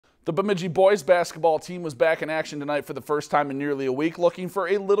The Bemidji boys basketball team was back in action tonight for the first time in nearly a week, looking for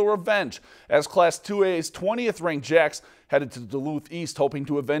a little revenge as Class 2A's 20th ranked Jacks headed to Duluth East, hoping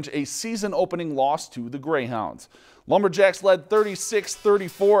to avenge a season-opening loss to the Greyhounds. Lumberjacks led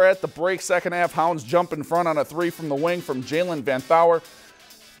 36-34 at the break. Second half, Hounds jump in front on a three from the wing from Jalen Van Thauer.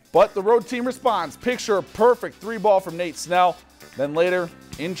 But the road team responds. Picture a perfect three ball from Nate Snell. Then later,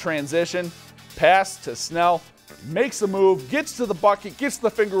 in transition, pass to Snell. Makes a move, gets to the bucket, gets the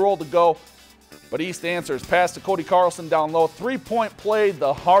finger roll to go. But East answers. Pass to Cody Carlson down low. Three-point play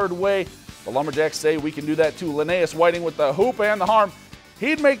the hard way. The Lumberjacks say we can do that too. Linnaeus Whiting with the hoop and the harm.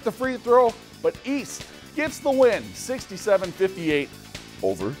 He'd make the free throw, but East gets the win, 67-58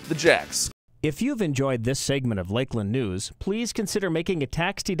 over the Jacks. If you've enjoyed this segment of Lakeland News, please consider making a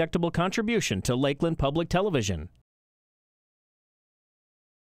tax-deductible contribution to Lakeland Public Television.